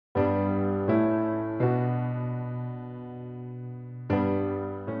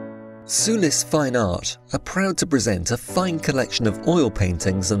Soulis Fine Art are proud to present a fine collection of oil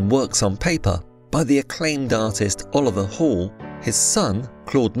paintings and works on paper by the acclaimed artist Oliver Hall, his son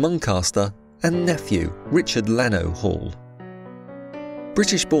Claude Muncaster, and nephew Richard Lannowe Hall.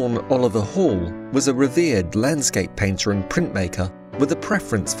 British-born Oliver Hall was a revered landscape painter and printmaker with a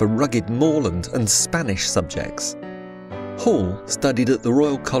preference for rugged moorland and Spanish subjects. Hall studied at the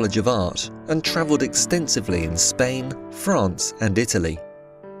Royal College of Art and travelled extensively in Spain, France and Italy.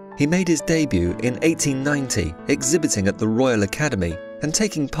 He made his debut in 1890 exhibiting at the Royal Academy and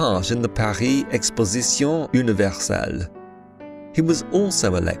taking part in the Paris Exposition Universelle. He was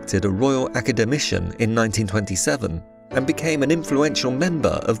also elected a Royal Academician in 1927 and became an influential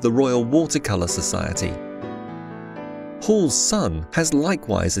member of the Royal Watercolour Society. Hall's son has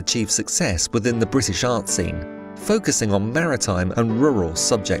likewise achieved success within the British art scene, focusing on maritime and rural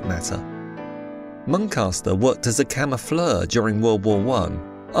subject matter. Muncaster worked as a camoufleur during World War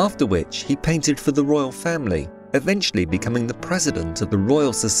I, after which he painted for the royal family, eventually becoming the president of the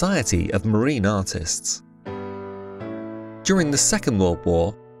Royal Society of Marine Artists. During the Second World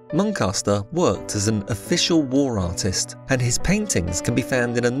War, Muncaster worked as an official war artist, and his paintings can be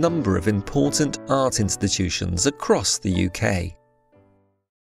found in a number of important art institutions across the UK.